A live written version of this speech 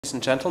Ladies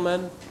and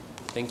gentlemen,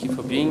 thank you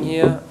for being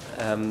here.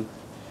 A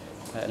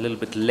little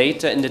bit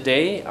later in the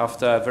day,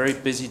 after a very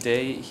busy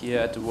day here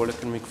at the World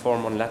Economic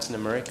Forum on Latin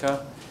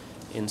America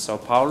in Sao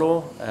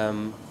Paulo,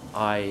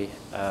 I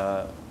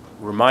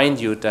remind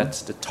you that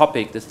the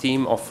topic, the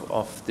theme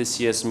of this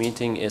year's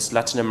meeting is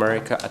Latin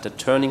America at a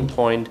turning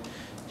point,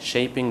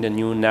 shaping the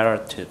new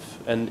narrative.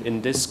 And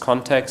in this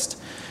context,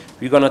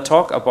 we're going to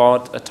talk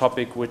about a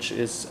topic which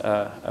is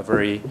a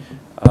very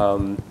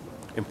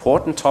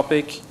important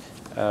topic,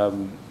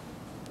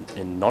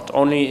 not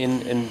only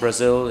in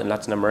Brazil, in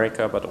Latin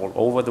America, but all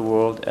over the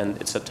world, and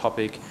it's a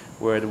topic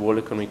where the World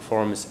Economic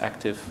Forum is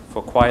active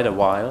for quite a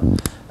while,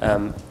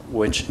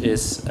 which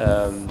is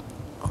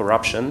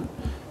corruption.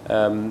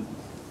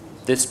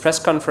 This press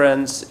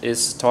conference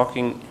is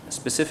talking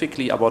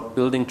specifically about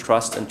building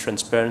trust and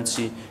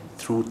transparency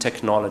through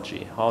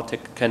technology. How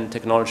can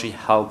technology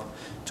help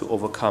to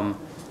overcome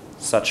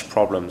such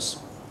problems?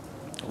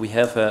 We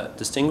have a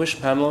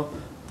distinguished panel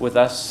with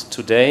us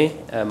today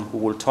who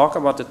will talk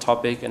about the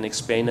topic and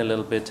explain a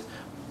little bit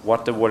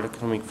what the World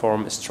Economic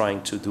Forum is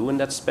trying to do in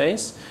that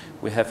space.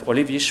 We have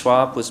Olivier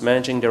Schwab, who is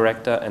Managing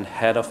Director and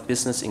Head of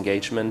Business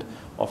Engagement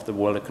of the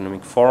World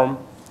Economic Forum.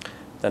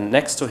 Then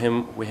next to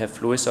him, we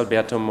have Luis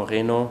Alberto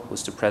Moreno, who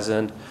is the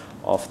President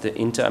of the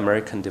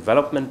Inter-American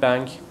Development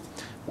Bank.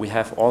 We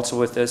have also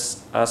with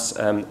us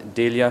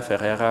Delia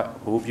Ferreira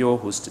Rubio,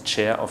 who is the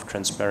Chair of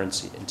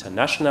Transparency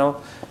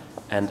International.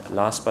 And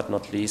last but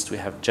not least, we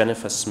have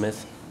Jennifer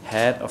Smith,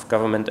 Head of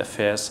Government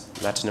Affairs,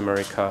 Latin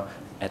America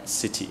at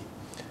Citi.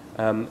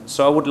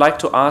 So I would like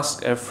to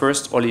ask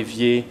first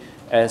Olivier,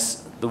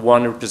 as the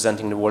one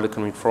representing the World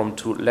Economic Forum,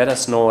 to let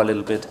us know a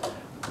little bit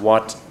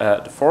what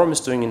the forum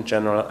is doing in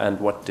general and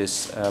what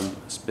this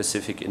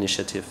specific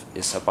initiative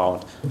is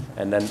about.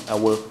 And then I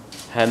will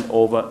hand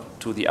over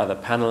to the other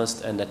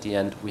panelists, and at the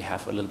end we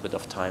have a little bit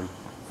of time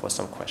for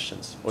some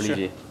questions.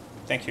 Olivier. Sure.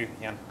 Thank you,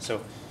 Jan.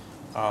 So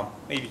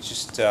maybe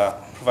just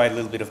provide a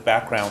little bit of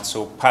background.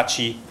 So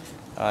PACI,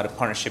 the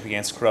Partnership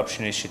Against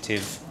Corruption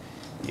Initiative,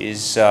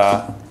 is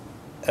an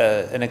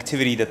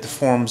activity that the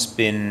forum's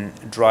been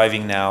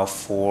driving now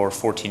for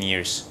 14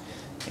 years.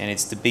 And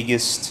it's the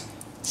biggest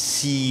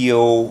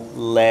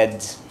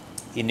CEO-led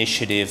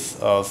initiative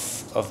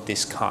of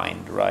this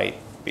kind, right?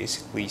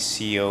 Basically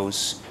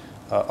CEOs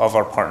of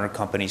our partner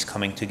companies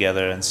coming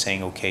together and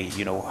saying, okay,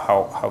 you know,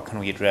 how can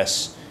we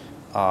address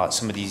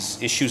some of these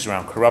issues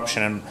around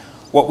corruption? And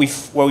what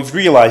we've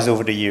realized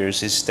over the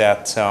years is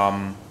that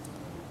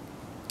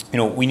you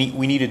know, we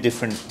need a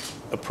different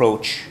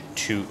approach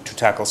to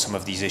tackle some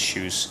of these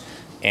issues,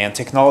 and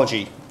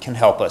technology can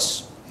help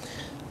us.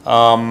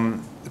 A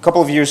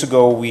couple of years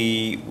ago,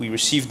 we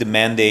received the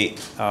mandate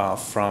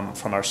from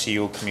our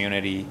CEO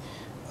community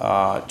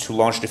to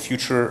launch the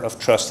Future of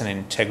Trust and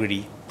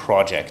Integrity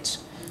project,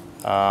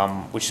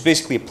 which is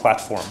basically a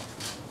platform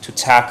to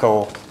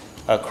tackle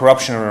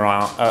corruption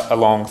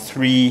along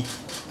three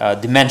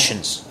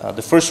dimensions.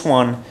 The first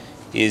one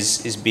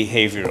is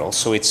behavioral.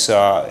 So it's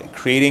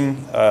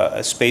creating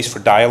a space for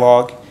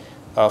dialogue,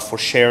 for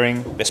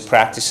sharing best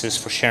practices,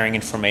 for sharing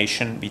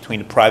information between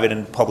the private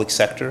and public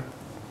sector.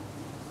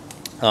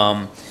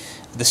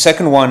 The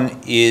second one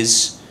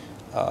is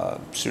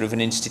sort of an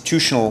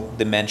institutional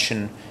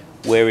dimension,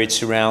 where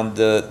it's around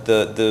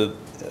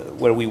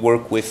where we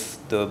work with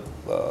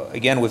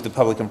again with the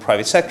public and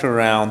private sector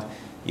around,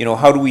 you know,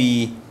 how do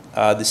we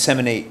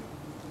disseminate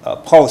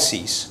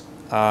policies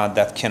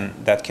that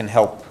can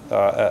help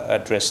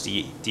address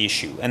the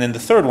issue. And then the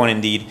third one,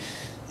 indeed,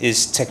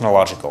 is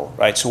technological,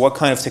 right? So what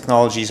kind of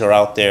technologies are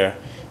out there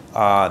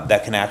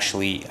that can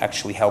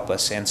actually help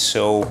us? And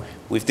so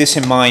with this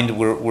in mind,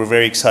 we're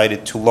very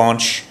excited to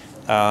launch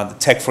the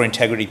Tech for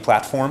Integrity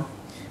platform,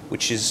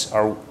 which is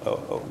our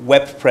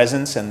web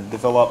presence and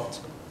developed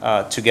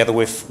together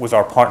with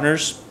our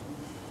partners,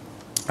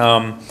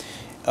 where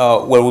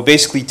we're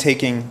basically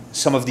taking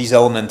some of these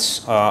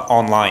elements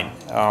online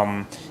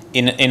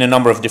in a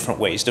number of different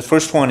ways. The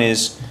first one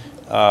is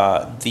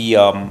the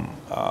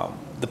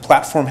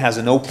platform has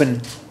an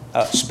open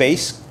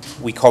space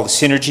we call the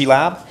Synergy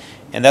Lab,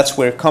 and that's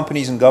where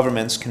companies and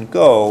governments can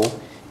go,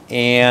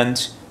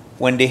 and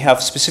when they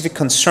have specific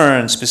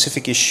concerns,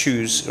 specific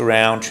issues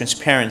around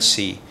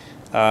transparency,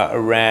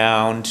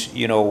 around,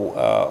 you know,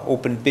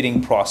 open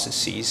bidding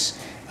processes,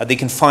 they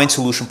can find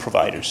solution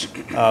providers,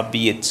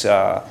 be it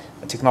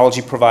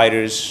technology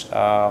providers,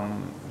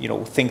 you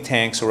know, think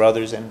tanks or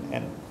others,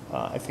 and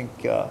I think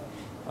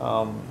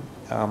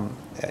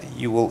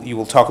you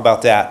will talk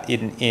about that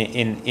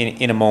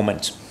in a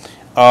moment.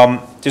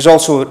 There's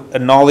also a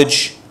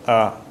knowledge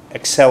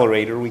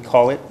accelerator, we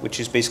call it, which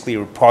is basically a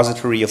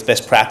repository of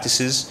best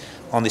practices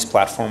on this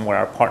platform, where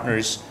our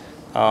partners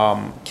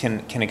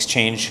can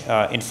exchange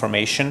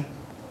information.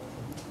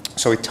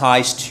 So it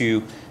ties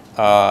to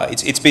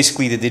it's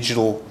basically the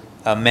digital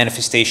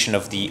manifestation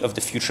of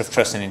the Future of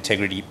Trust and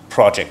Integrity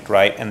project,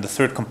 right? And the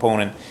third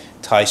component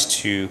ties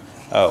to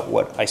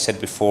what I said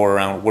before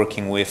around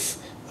working with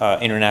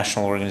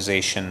international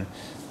organization,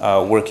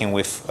 working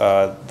with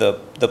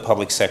the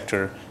public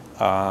sector,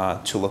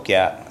 to look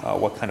at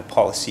what kind of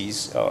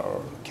policies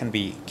can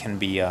be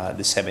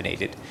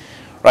disseminated.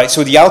 Right.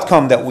 So the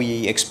outcome that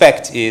we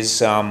expect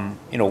is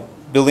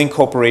building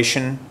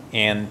cooperation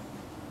and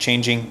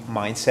changing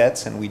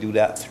mindsets, and we do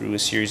that through a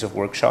series of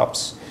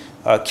workshops.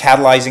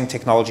 Catalyzing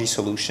technology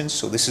solutions.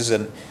 So this is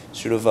a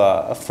sort of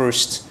a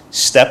first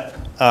step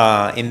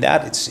in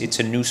that. It's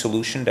a new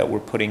solution that we're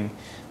putting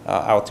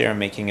out there and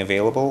making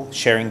available.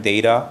 Sharing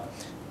data,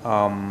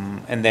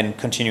 and then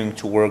continuing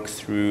to work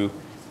through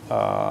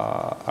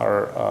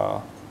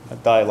our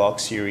dialogue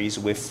series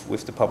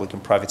with the public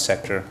and private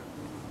sector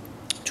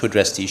to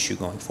address the issue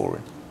going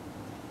forward.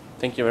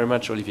 Thank you very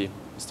much, Olivier.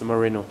 Mr.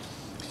 Moreno.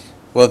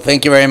 Well,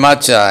 thank you very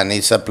much, and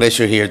it's a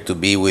pleasure here to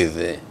be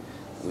with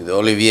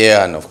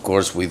Olivier and, of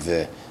course, with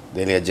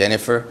Delia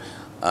Jennifer.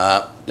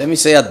 Let me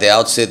say at the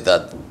outset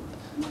that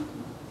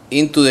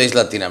in today's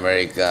Latin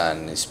America,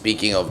 and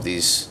speaking of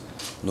this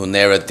new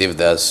narrative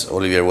that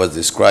Olivier was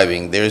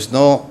describing, there is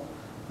no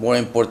more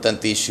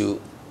important issue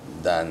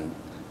than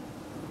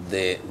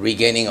the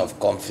regaining of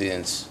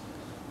confidence,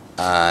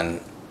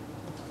 and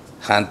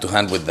hand to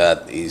hand with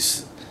that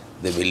is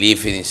the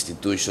belief in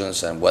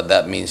institutions and what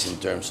that means in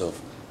terms of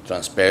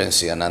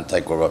transparency and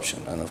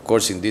anti-corruption. And of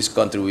course, in this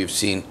country, we've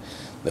seen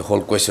the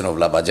whole question of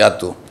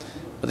lavallato.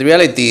 But the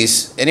reality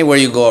is, anywhere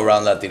you go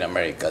around Latin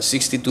America,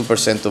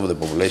 62% of the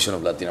population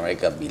of Latin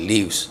America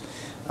believes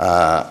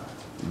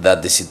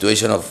that the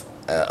situation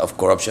of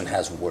corruption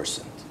has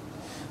worsened.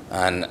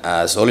 And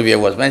as Olivier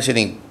was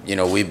mentioning,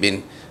 we've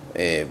been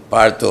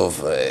part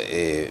of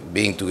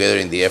being together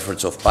in the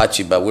efforts of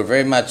PACI, but we're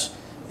very much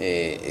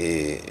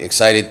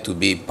excited to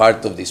be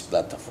part of this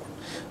platform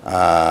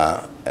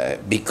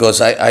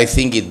because I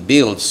think it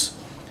builds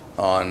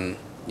on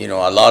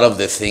a lot of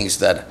the things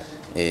that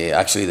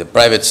actually the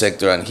private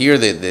sector, and here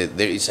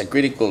there is a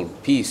critical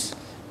piece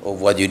of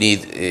what you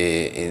need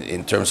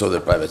in terms of the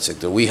private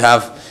sector. We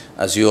have,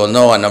 as you all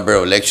know, a number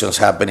of elections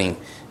happening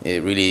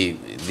really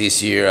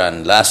this year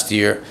and last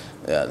year,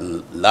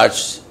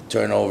 large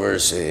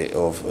turnovers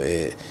of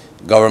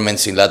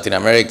governments in Latin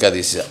America.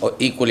 This is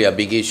equally a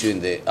big issue in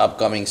the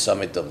upcoming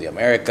Summit of the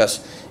Americas.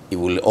 It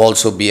will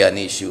also be an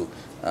issue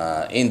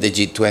in the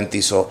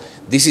G20. So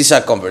this is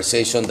a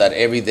conversation that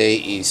every day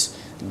is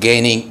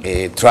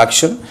gaining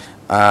traction.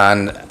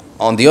 And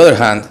on the other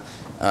hand,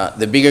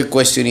 the bigger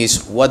question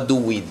is, what do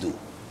we do?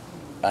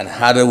 And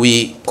how do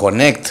we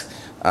connect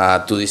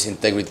to this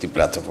integrity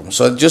platform?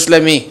 So just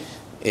let me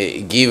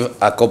give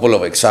a couple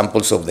of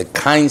examples of the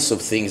kinds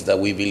of things that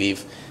we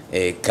believe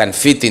can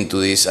fit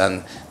into this,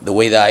 and the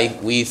way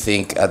that we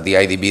think at the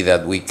IDB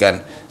that we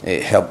can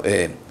help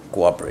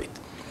cooperate.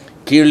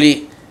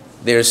 Clearly,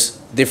 there's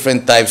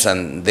different types,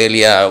 and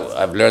Delia,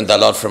 I've learned a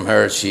lot from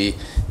her. She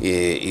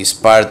is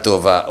part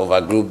of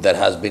a group that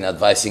has been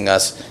advising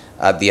us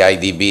at the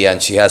IDB,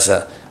 and she has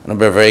a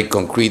number of very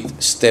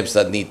concrete steps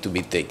that need to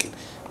be taken.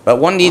 But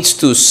one needs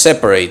to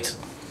separate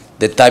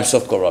the types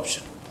of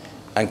corruption.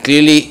 And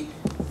clearly,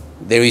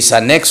 there is a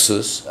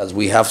nexus, as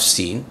we have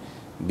seen,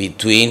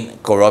 between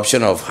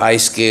corruption of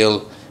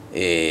high-scale,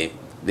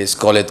 let's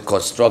call it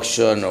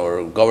construction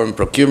or government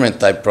procurement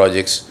type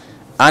projects,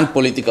 and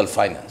political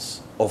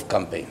finance of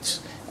campaigns.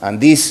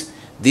 And this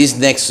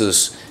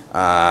nexus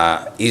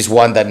is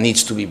one that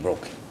needs to be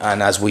broken.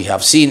 And as we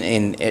have seen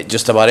in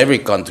just about every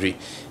country,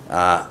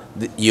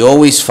 you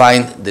always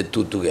find the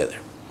two together.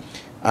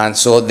 And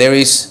so there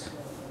is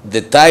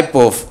the type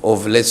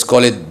of let's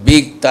call it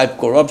big type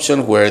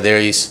corruption, where there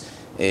is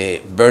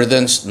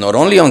burdens not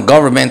only on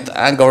government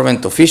and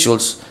government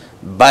officials,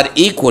 but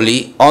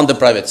equally on the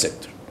private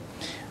sector.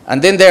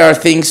 And then there are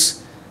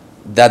things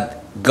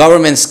that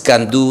governments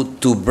can do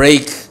to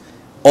break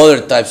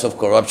other types of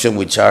corruption,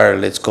 which are,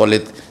 let's call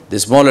it, the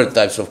smaller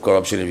types of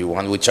corruption, if you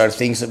want, which are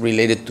things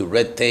related to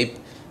red tape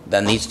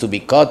that needs to be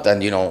cut,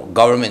 and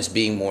governments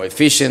being more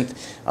efficient.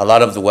 A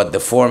lot of what the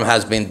Forum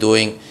has been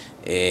doing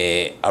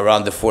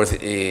around the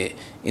fourth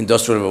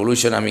industrial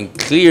revolution. I mean,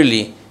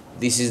 clearly,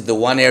 this is the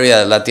one area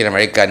that Latin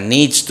America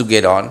needs to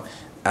get on.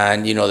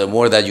 And the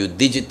more that you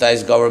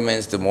digitize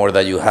governments, the more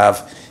that you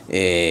have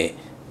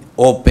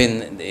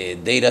open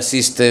data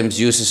systems,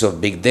 uses of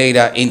big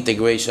data,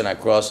 integration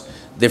across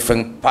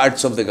different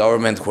parts of the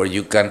government where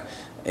you can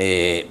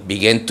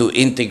begin to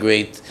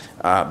integrate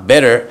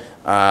better.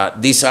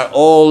 These are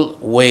all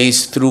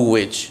ways through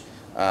which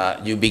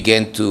you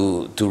begin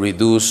to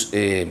reduce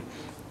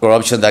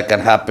corruption that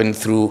can happen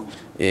through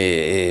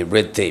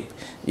red tape.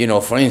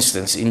 For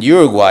instance, in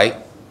Uruguay,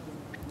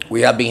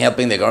 we have been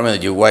helping the government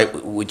of Uruguay,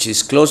 which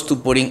is close to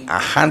putting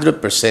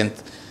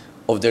 100%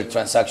 of their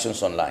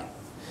transactions online.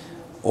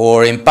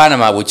 Or in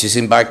Panama, which is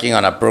embarking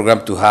on a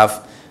program to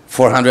have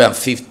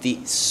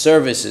 450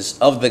 services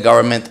of the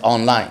government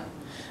online.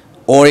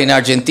 Or in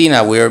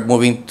Argentina, we are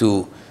moving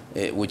to,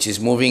 which is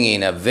moving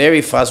in a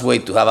very fast way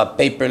to have a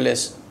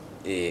paperless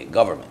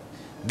government.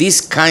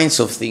 These kinds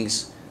of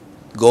things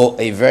go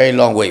a very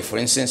long way. For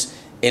instance,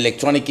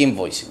 electronic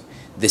invoicing,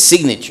 the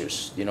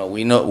signatures.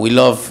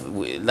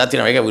 Latin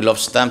America, we love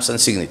stamps and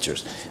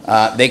signatures.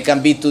 They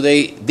can be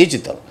today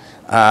digital.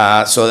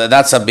 So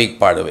that's a big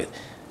part of it.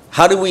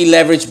 How do we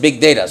leverage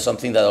big data?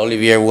 Something that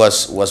Olivier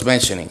was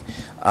mentioning.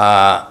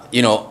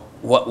 You know,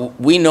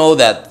 we know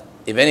that,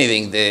 if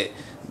anything,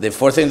 the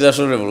fourth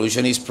industrial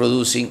revolution is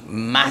producing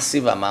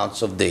massive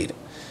amounts of data.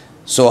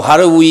 So how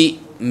do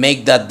we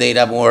make that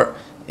data more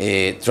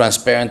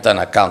transparent and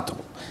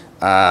accountable?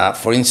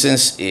 For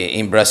instance,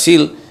 in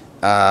Brazil,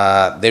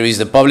 there is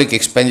the Public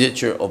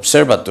Expenditure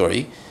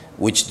Observatory,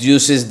 which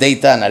uses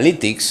data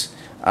analytics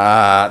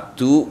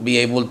to be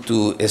able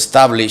to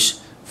establish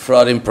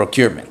fraud in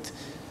procurement.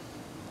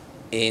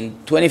 In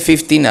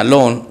 2015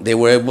 alone, they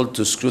were able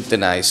to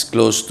scrutinize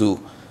close to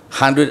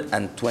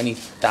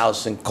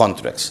 120,000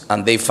 contracts,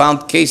 and they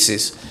found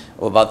cases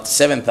of about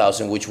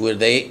 7,000, which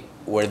they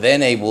were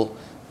then able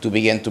to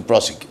begin to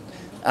prosecute.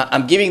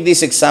 I'm giving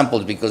these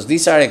examples because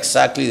these are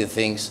exactly the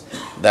things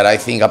that I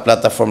think a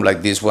platform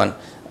like this one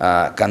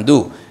can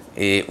do.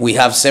 We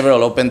have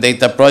several open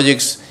data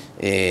projects.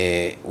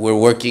 We're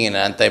working in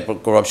an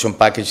anti-corruption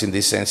package in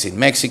this sense in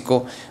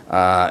Mexico,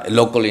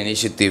 local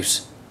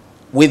initiatives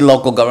with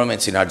local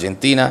governments in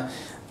Argentina,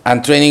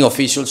 and training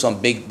officials on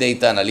big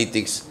data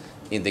analytics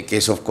in the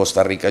case of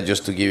Costa Rica,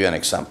 just to give you an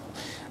example.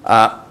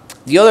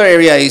 The other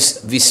area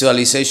is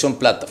visualization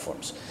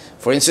platforms.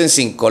 For instance,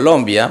 in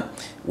Colombia,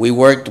 we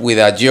worked with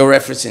a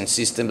georeferencing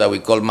system that we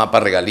call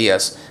Mapa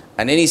Regalías,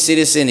 and any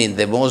citizen in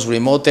the most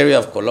remote area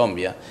of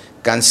Colombia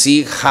can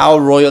see how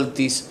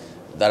royalties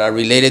that are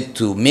related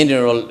to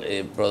mineral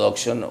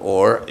production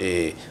or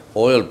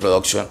oil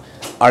production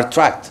are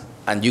tracked,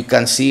 and you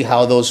can see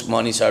how those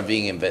monies are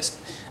being invested.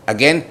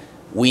 Again,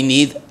 we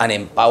need an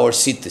empowered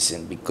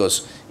citizen,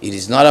 because it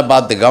is not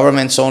about the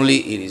governments only,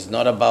 it is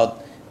not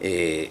about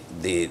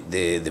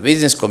the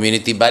business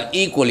community, but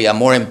equally a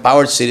more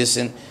empowered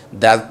citizen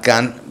that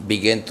can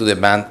begin to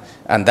demand,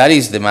 and that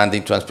is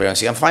demanding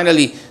transparency. And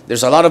finally,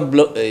 there's a lot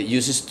of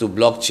uses to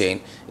blockchain,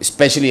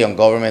 especially on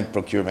government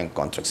procurement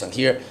contracts. And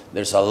here,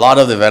 there's a lot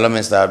of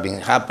developments that have been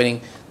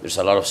happening. There's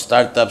a lot of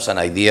startups and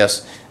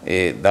ideas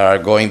that are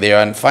going there.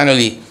 And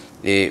finally,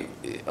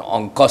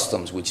 on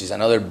customs, which is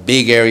another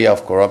big area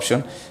of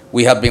corruption,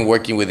 we have been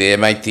working with the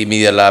MIT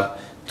Media Lab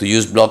to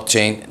use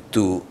blockchain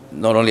to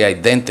not only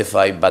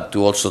identify, but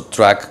to also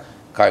track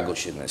cargo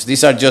shipments.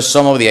 These are just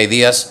some of the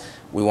ideas.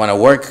 We want to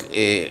work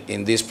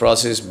in this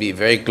process, be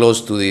very close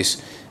to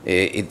this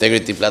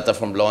integrity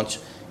platform launch,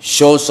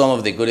 show some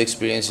of the good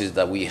experiences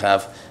that we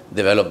have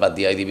developed at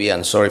the IDB.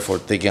 And sorry for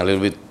taking a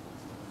little bit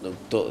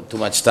too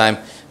much time,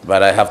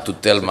 but I have to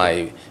tell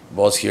my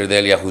boss here,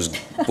 Delia, who's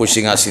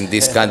pushing us in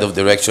this kind of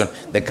direction,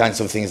 the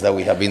kinds of things that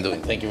we have been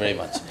doing. Thank you very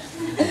much.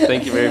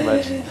 Thank you very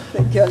much.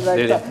 Thank you,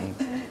 Alberto.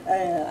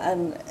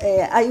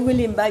 I will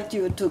invite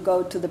you to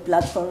go to the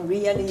platform.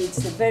 Really,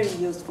 it's a very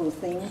useful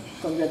thing.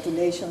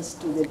 Congratulations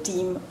to the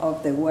team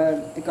of the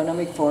World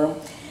Economic Forum.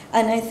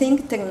 And I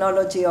think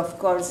technology, of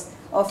course,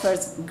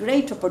 offers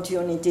great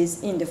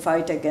opportunities in the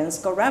fight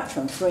against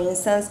corruption. For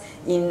instance,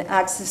 in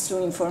access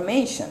to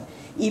information,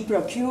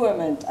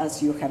 e-procurement,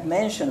 as you have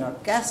mentioned, or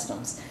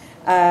customs.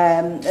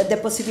 The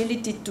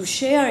possibility to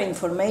share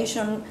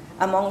information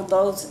among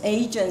those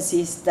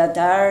agencies that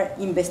are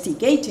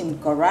investigating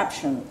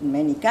corruption in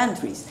many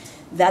countries.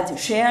 That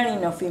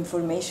sharing of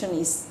information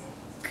is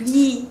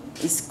key,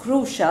 is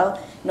crucial,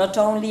 not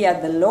only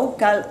at the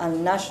local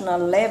and national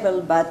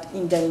level, but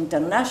in the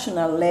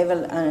international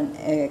level and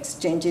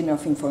exchanging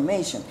of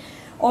information.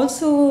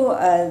 Also,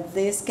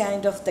 this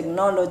kind of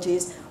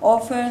technologies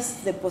offers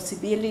the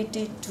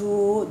possibility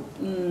to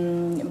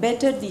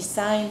better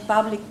design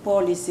public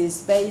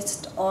policies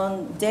based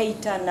on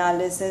data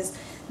analysis,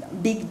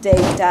 big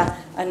data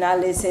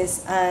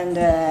analysis, and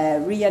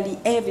really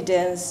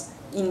evidence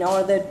in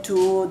order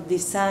to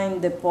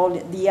design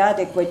the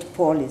adequate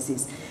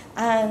policies.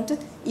 And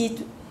it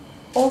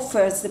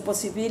offers the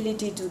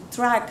possibility to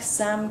track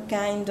some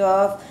kind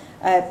of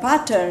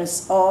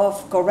patterns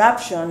of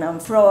corruption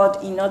and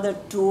fraud in order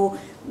to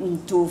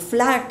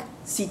flag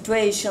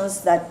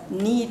situations that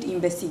need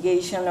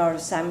investigation or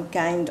some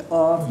kind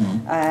of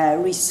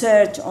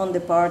research on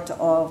the part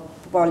of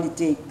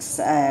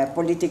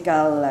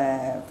political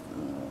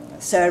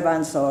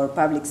servants or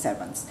public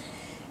servants.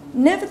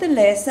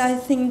 Nevertheless, I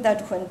think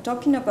that when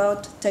talking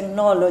about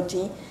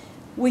technology,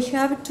 we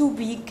have to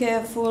be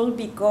careful,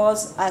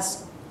 because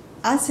as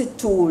a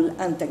tool,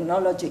 and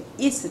technology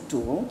is a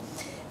tool,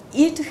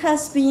 it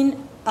has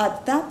been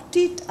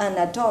adapted and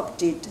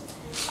adopted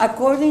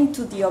according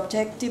to the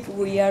objective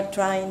we are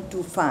trying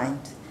to find.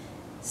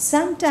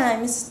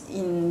 Sometimes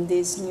in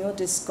this new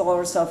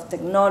discourse of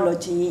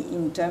technology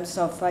in terms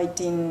of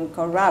fighting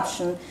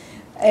corruption,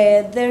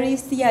 there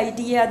is the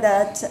idea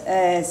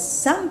that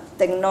some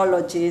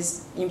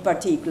technologies, in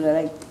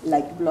particular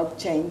like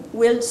blockchain,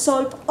 will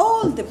solve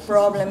all the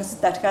problems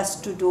that has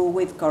to do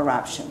with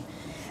corruption.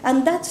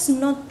 And that's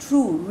not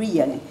true,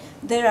 really.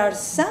 There are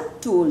some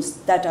tools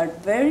that are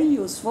very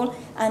useful,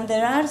 and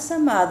there are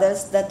some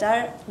others that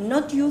are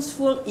not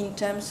useful in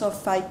terms of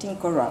fighting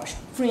corruption.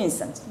 For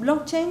instance,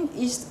 blockchain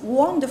is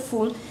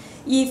wonderful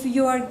if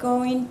you are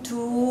going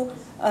to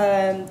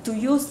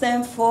use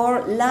them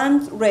for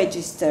land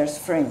registers,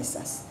 for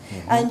instance.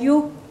 Mm-hmm. And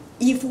you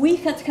if we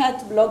had had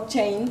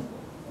blockchain,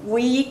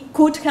 we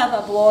could have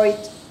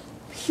avoided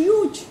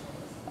huge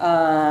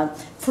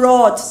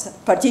frauds,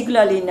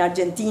 particularly in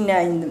Argentina,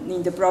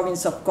 in the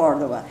province of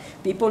Córdoba.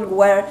 People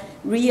were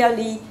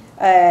really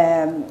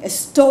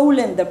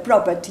stolen the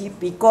property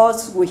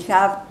because we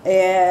have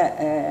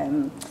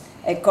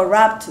a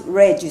corrupt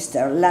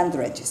register, land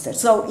register.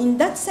 So in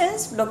that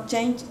sense,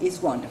 blockchain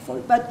is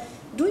wonderful. But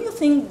do you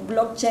think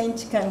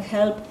blockchain can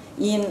help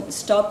in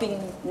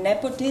stopping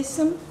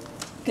nepotism,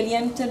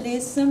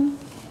 clientelism,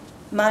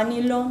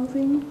 money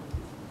laundering?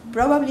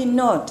 Probably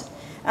not.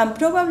 And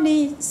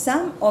probably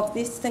some of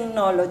these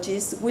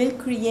technologies will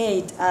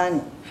create,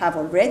 and have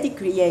already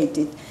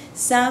created,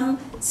 some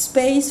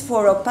space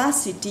for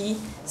opacity,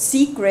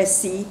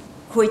 secrecy,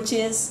 which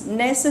is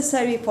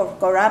necessary for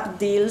corrupt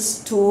deals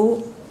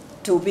to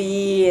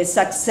be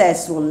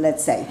successful,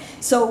 let's say.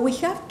 So we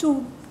have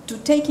to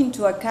take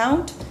into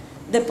account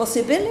the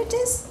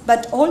possibilities,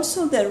 but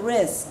also the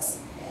risks.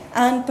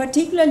 And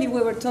particularly,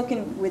 we were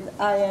talking with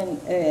Ian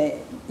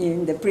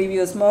in the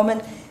previous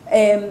moment,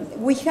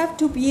 we have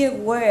to be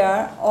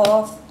aware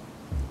of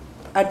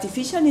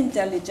artificial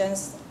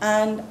intelligence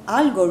and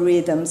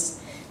algorithms,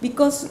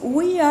 because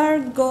we are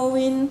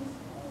going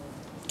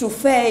to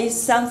face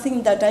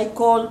something that I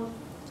call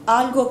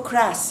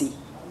algocracy,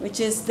 which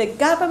is the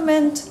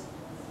government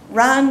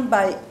run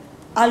by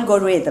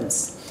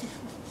algorithms.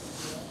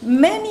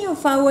 Many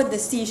of our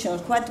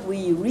decisions, what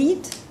we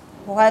read,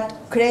 what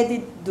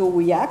credit do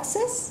we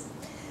access,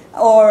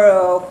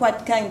 or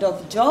what kind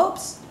of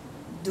jobs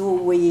do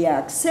we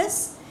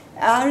access,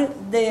 are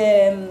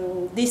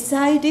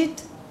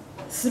decided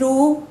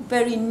through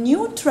very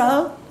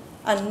neutral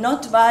and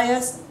not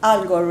biased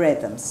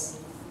algorithms.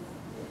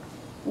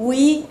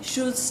 We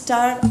should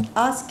start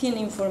asking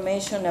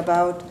information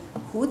about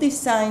who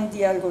designed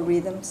the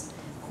algorithms,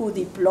 who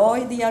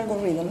deployed the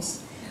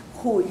algorithms,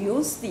 who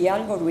used the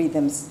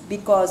algorithms,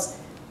 because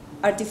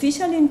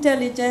artificial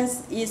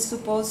intelligence is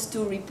supposed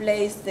to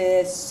replace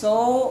the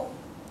so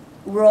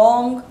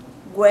wrong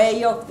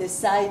way of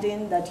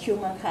deciding that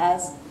human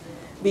has,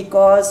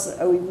 because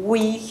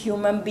we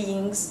human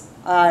beings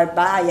are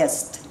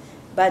biased.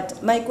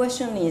 But my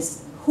question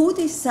is, who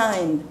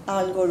designed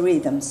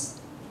algorithms?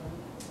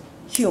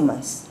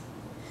 Humans.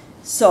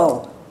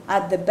 So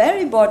at the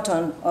very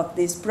bottom of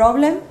this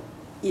problem,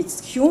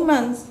 it's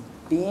human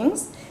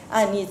beings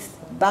and its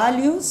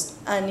values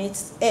and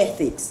its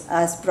ethics,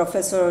 as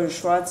Professor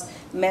Schwartz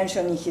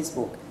mentioned in his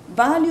book.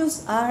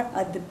 Values are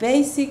at the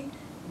basic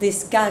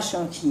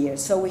discussion here,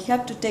 so we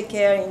have to take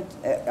care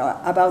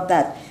about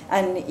that.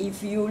 And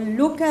if you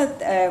look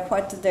at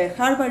what the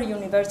Harvard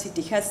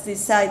University has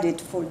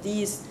decided for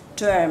this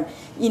term,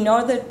 in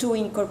order to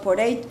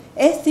incorporate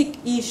ethic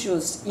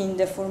issues in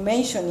the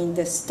formation, in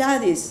the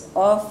studies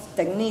of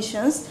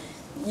technicians,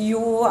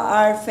 you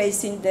are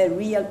facing the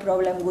real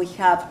problem we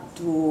have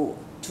to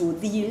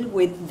deal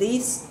with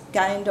this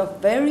kind of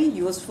very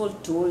useful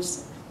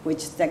tools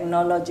which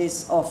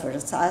technologies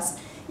offers us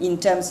in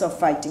terms of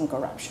fighting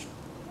corruption.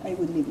 I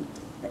would leave it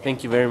there.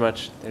 Thank you very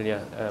much,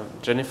 Delia.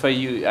 Jennifer,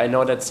 I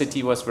know that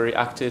Citi was very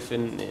active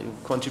in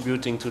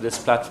contributing to this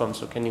platform,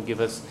 so can you give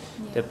us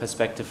the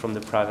perspective from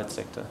the private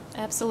sector?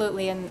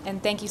 Absolutely,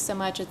 and thank you so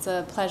much. It's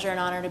a pleasure and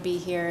honor to be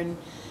here and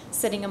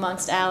sitting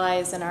amongst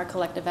allies in our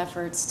collective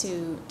efforts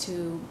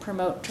to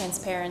promote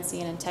transparency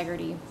and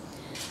integrity.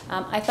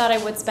 I thought I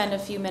would spend a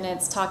few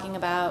minutes talking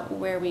about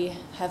where we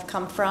have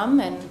come from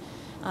and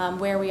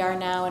where we are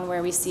now and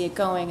where we see it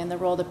going and the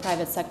role the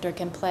private sector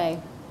can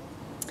play.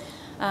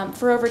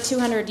 For over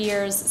 200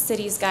 years,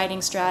 Citi's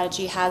guiding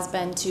strategy has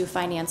been to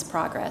finance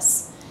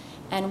progress.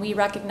 And we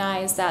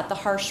recognize that the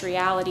harsh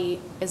reality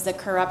is that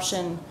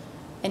corruption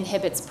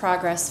inhibits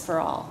progress for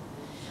all,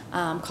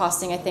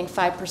 costing, I think,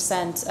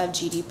 5% of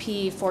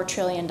GDP, $4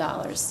 trillion.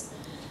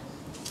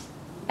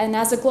 And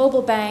as a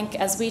global bank,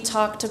 as we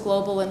talked to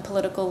global and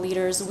political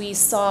leaders, we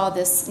saw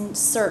this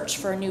search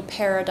for a new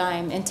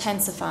paradigm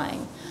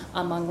intensifying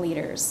among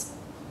leaders.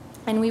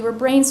 And we were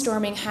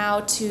brainstorming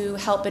how to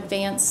help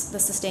advance the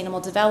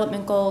Sustainable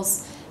Development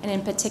Goals, and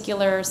in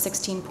particular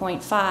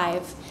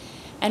 16.5.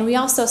 And we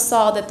also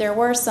saw that there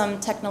were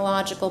some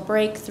technological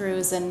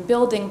breakthroughs and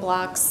building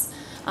blocks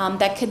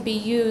that could be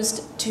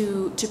used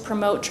to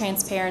promote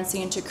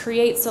transparency and to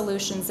create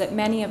solutions that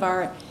many of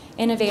our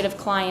innovative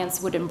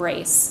clients would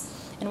embrace.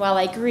 And while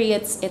I agree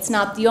it's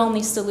not the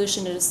only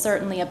solution, it is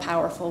certainly a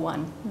powerful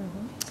one.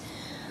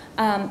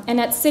 Mm-hmm. And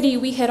at Citi,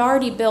 we had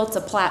already built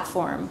a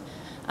platform.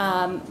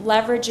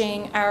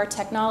 Leveraging our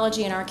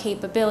technology and our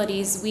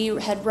capabilities, we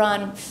had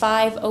run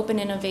 5 open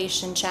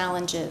innovation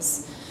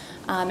challenges.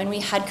 And we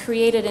had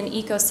created an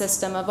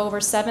ecosystem of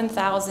over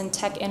 7,000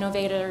 tech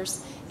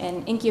innovators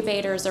and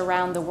incubators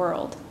around the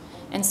world.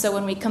 And so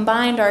when we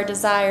combined our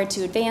desire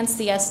to advance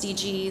the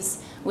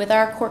SDGs with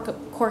our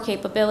core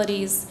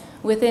capabilities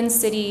within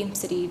Citi,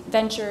 Citi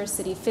Ventures,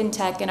 Citi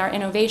FinTech, and our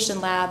innovation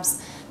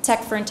labs,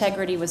 Tech for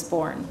Integrity was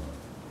born.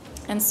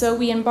 And so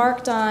we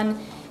embarked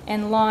on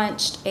and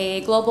launched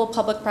a global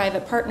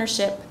public-private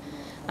partnership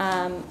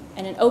and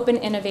an open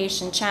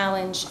innovation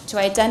challenge to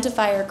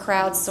identify or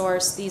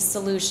crowdsource these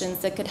solutions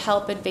that could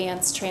help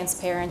advance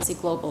transparency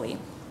globally.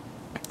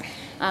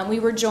 We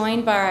were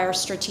joined by our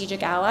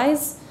strategic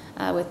allies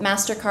with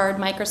MasterCard,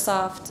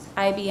 Microsoft,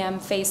 IBM,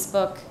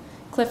 Facebook,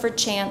 Clifford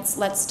Chance,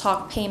 Let's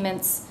Talk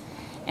Payments,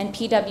 and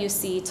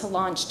PwC to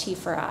launch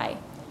T4I.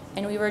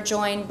 And we were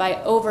joined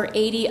by over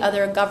 80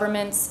 other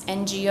governments,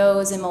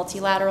 NGOs, and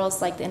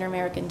multilaterals like the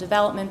Inter-American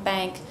Development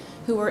Bank,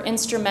 who were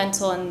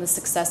instrumental in the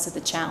success of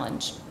the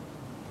challenge.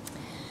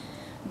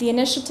 The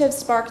initiative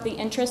sparked the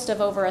interest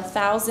of over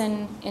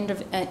 1,000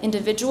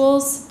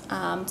 individuals,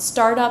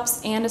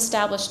 startups, and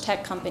established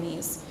tech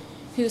companies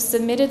who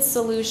submitted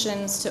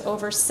solutions to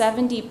over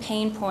 70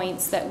 pain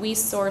points that we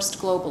sourced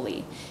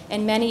globally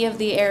in many of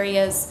the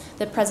areas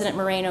that President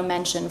Moreno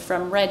mentioned,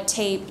 from red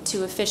tape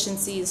to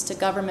efficiencies to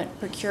government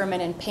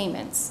procurement and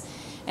payments.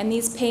 And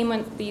these pain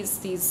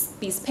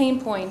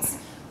points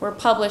were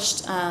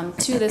published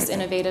to this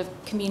innovative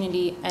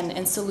community,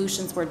 and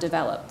solutions were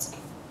developed.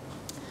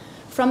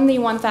 From the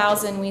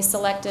 1,000, we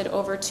selected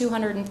over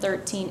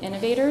 213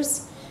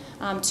 innovators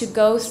to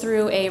go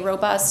through a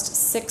robust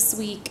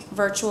 6-week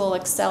virtual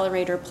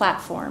accelerator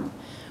platform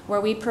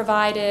where we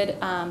provided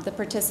the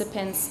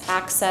participants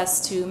access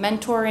to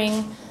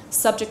mentoring,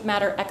 subject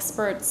matter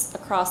experts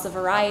across a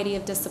variety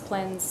of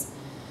disciplines,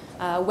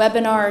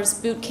 webinars,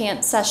 boot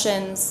camp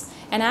sessions,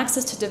 and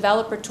access to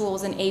developer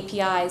tools and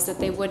APIs that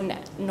they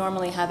wouldn't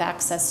normally have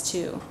access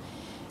to.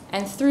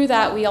 And through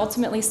that, we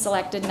ultimately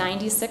selected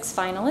 96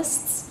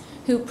 finalists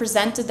who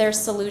presented their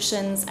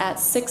solutions at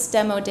 6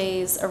 demo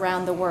days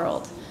around the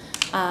world,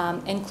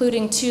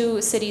 including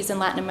 2 cities in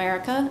Latin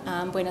America,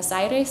 Buenos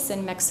Aires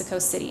and Mexico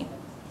City.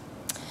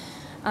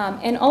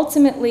 And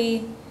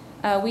ultimately,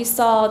 we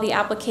saw the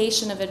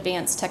application of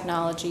advanced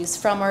technologies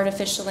from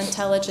artificial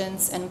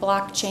intelligence and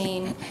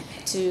blockchain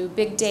to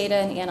big data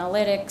and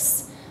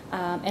analytics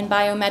and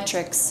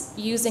biometrics,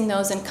 using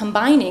those and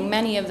combining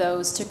many of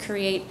those to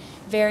create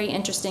very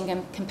interesting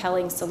and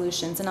compelling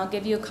solutions. And I'll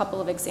give you a couple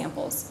of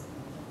examples.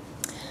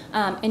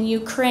 In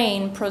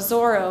Ukraine,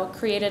 Prozoro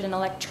created an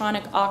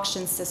electronic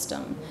auction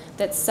system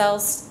that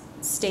sells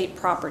state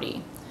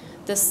property.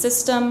 The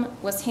system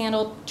was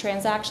handled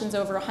transactions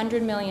over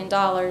 $100 million,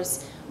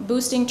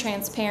 boosting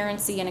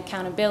transparency and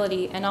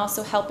accountability, and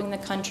also helping the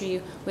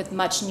country with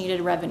much needed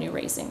revenue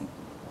raising.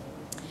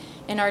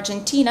 In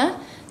Argentina,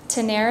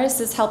 Tenaris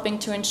is helping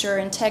to ensure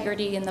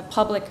integrity in the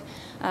public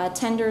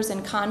tenders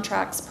and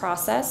contracts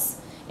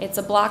process. It's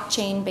a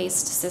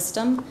blockchain-based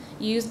system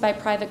used by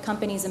private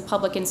companies and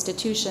public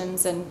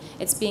institutions, and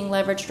it's being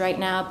leveraged right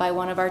now by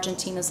one of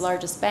Argentina's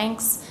largest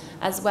banks,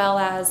 as well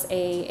as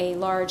a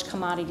large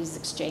commodities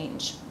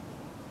exchange.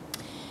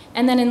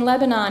 And then in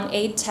Lebanon,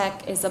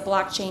 AidTech is a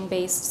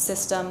blockchain-based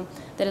system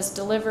that is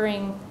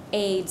delivering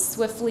aid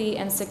swiftly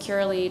and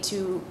securely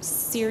to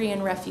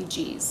Syrian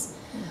refugees.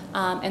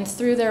 And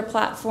through their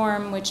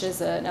platform, which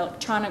is an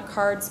electronic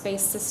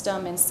cards-based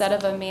system, instead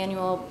of a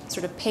manual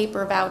sort of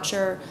paper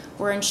voucher,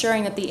 we're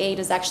ensuring that the aid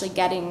is actually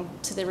getting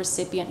to the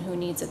recipient who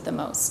needs it the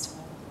most.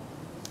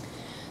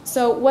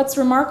 So what's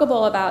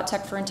remarkable about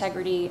Tech for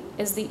Integrity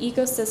is the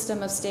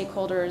ecosystem of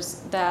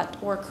stakeholders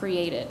that were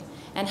created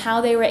and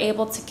how they were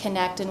able to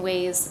connect in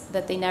ways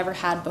that they never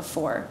had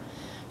before.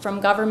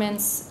 From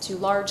governments to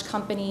large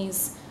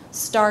companies,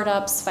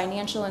 startups,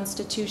 financial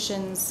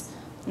institutions,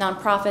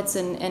 nonprofits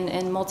and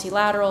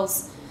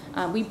multilaterals,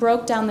 we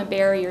broke down the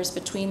barriers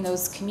between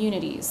those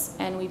communities,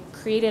 and we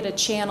created a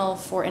channel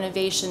for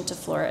innovation to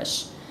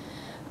flourish.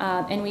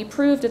 And we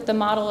proved that the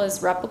model is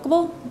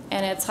replicable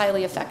and it's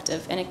highly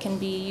effective, and it can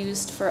be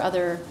used for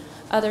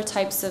other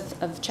types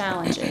of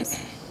challenges.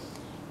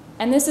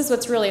 And this is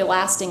what's really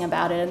lasting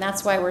about it, and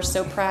that's why we're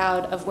so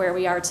proud of where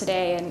we are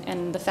today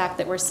and the fact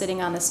that we're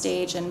sitting on the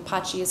stage and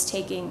PACI is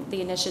taking the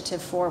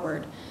initiative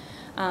forward.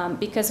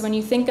 Because when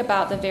you think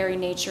about the very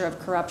nature of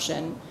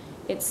corruption,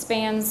 it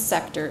spans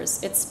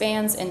sectors, it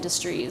spans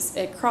industries,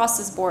 it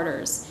crosses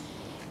borders,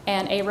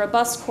 and a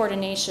robust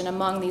coordination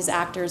among these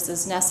actors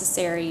is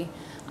necessary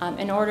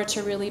in order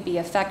to really be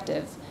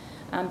effective.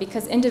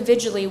 Because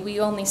individually, we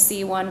only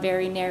see one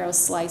very narrow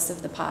slice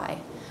of the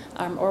pie,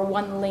 or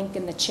one link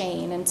in the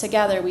chain, and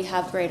together we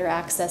have greater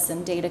access,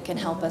 and data can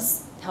help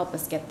us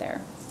get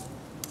there.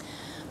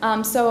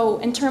 So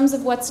in terms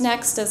of what's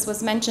next, as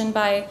was mentioned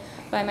by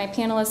my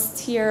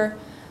panelists here,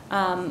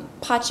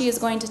 PACI is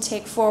going to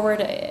take forward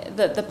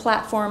the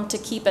platform to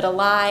keep it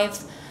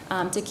alive,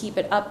 to keep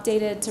it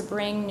updated, to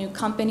bring new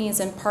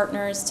companies and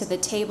partners to the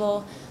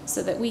table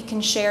so that we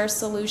can share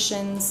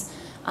solutions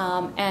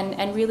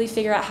and really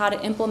figure out how to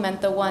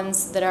implement the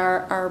ones that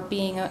are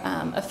being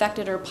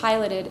affected or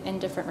piloted in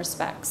different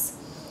respects.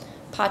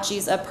 PACI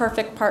is a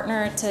perfect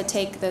partner to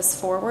take this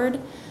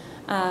forward.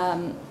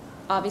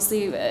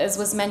 Obviously, as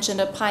was mentioned,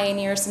 a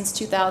pioneer since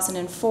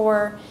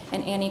 2004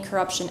 in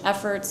anti-corruption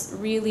efforts,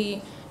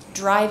 really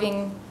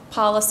driving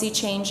policy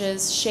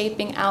changes,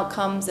 shaping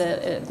outcomes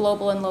at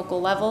global and local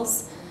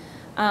levels.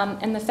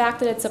 And the fact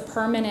that it's a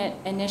permanent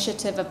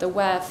initiative of the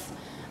WEF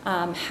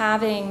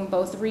having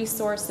both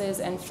resources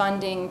and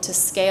funding to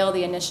scale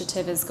the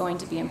initiative is going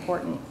to be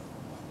important.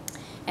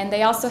 And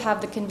they also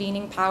have the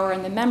convening power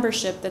and the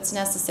membership that's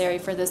necessary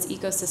for this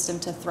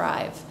ecosystem to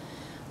thrive.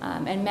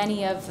 And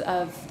many of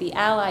the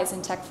allies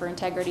in Tech for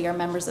Integrity are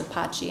members of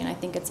PACI, and I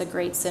think it's a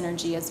great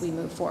synergy as we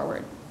move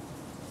forward.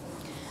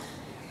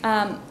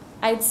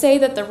 I'd say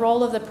that the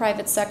role of the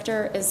private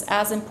sector is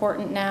as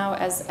important now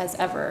as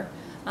ever.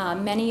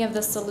 Many of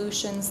the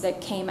solutions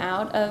that came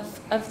out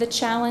of the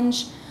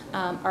challenge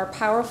are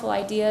powerful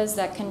ideas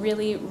that can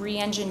really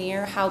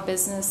re-engineer how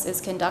business is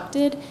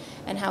conducted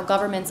and how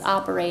governments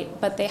operate,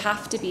 but they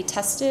have to be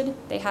tested,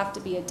 they have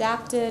to be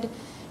adapted,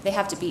 they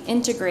have to be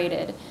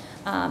integrated,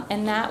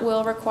 and that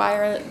will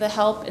require the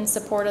help and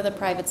support of the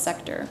private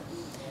sector.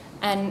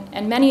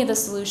 And many of the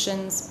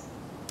solutions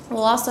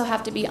will also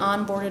have to be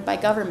onboarded by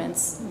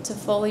governments to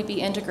fully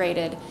be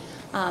integrated.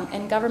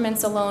 And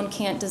governments alone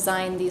can't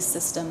design these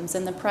systems,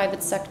 and the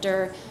private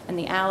sector and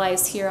the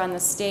allies here on the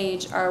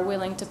stage are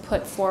willing to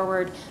put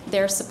forward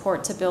their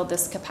support to build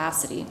this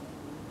capacity.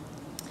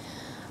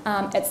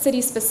 At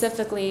Citi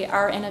specifically,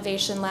 our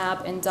innovation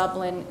lab in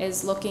Dublin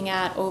is looking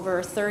at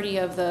over 30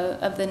 of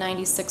the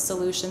 96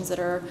 solutions that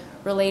are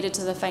related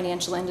to the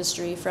financial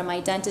industry, from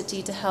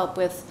identity to help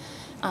with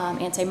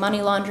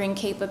anti-money laundering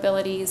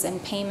capabilities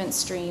and payment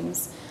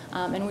streams.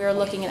 And we are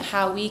looking at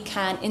how we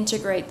can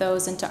integrate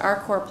those into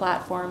our core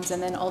platforms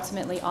and then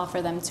ultimately offer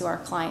them to our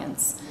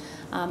clients.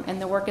 And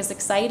the work is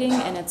exciting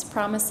and it's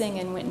promising,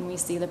 and we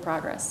see the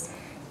progress.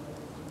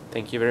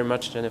 Thank you very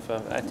much,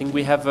 Jennifer. I think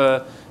we have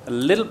a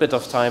little bit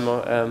of time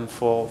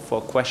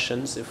for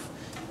questions, if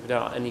there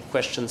are any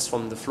questions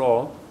from the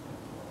floor.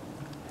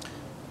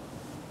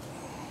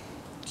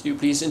 Could you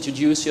please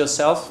introduce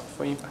yourself?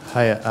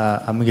 Hi,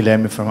 I'm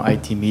Guilherme from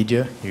IT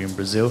Media here in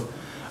Brazil.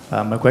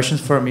 My question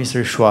is for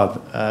Mr.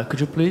 Schwab. Could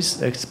you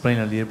please explain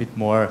a little bit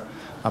more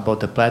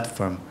about the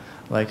platform?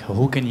 Like,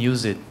 who can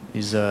use it?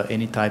 Is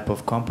any type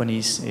of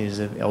companies? Is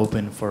it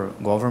open for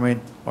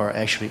government? Or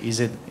actually, is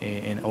it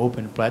an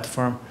open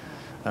platform?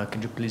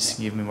 Could you please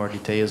give me more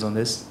details on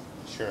this?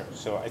 Sure.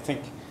 So I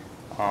think,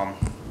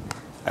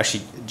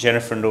 actually,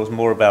 Jennifer knows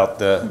more about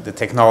the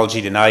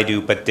technology than I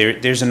do, but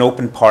there's an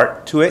open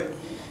part to it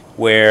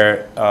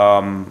where,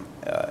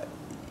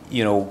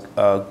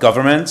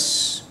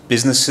 governments,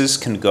 businesses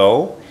can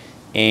go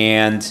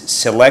and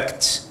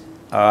select,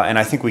 and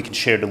I think we can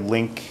share the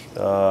link.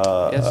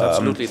 Yes,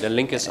 absolutely. The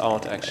link is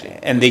out, actually.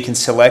 And they can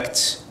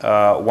select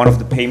one of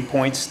the pain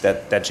points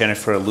that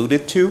Jennifer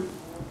alluded to,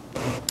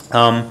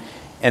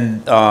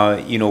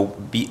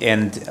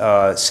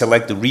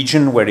 select the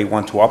region where they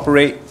want to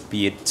operate,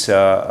 be it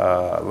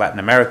Latin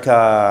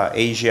America,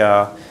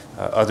 Asia,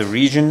 other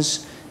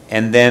regions,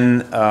 and then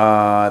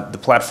the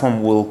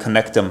platform will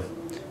connect them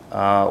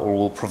or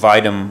will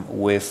provide them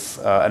with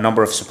a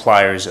number of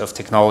suppliers of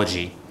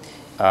technology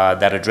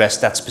that address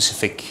that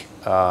specific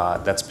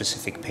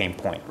pain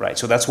point, right?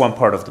 So that's one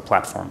part of the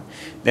platform.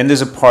 Then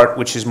there's a part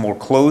which is more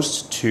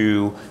closed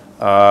to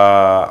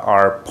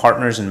our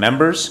partners and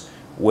members,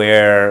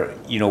 where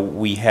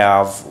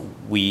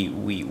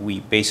we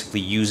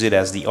basically use it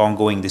as the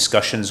ongoing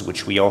discussions,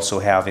 which we also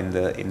have in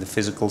the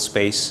physical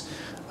space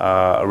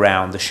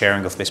around the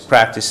sharing of best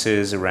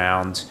practices,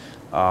 around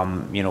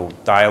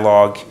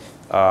dialogue,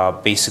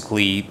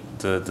 basically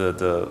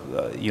the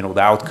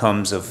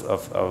outcomes of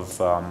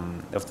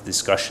the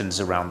discussions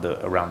around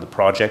the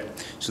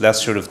project. So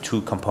that's sort of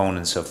two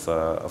components of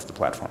the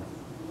platform.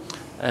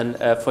 And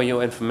for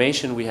your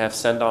information, we have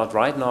sent out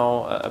right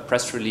now a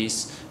press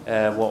release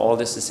where all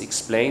this is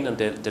explained, and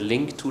the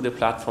link to the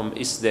platform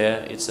is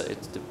there.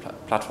 The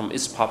platform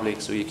is public,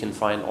 so you can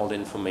find all the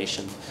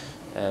information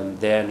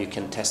there, and you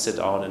can test it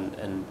out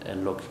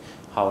and look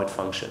how it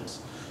functions.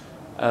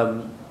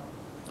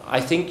 I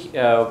think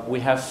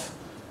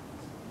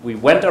we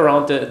went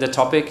around the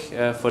topic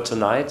for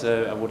tonight.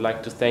 I would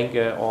like to thank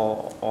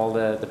all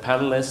the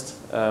panelists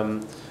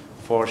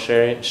for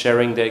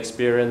sharing their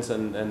experience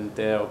and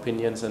their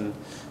opinions and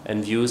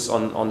views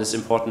on this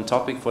important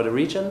topic for the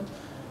region.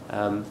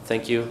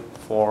 Thank you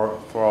for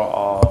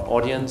our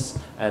audience,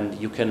 and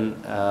you can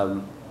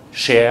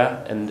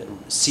share and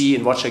see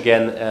and watch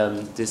again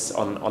this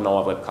on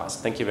our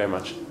webcast. Thank you very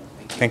much.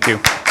 Thank you.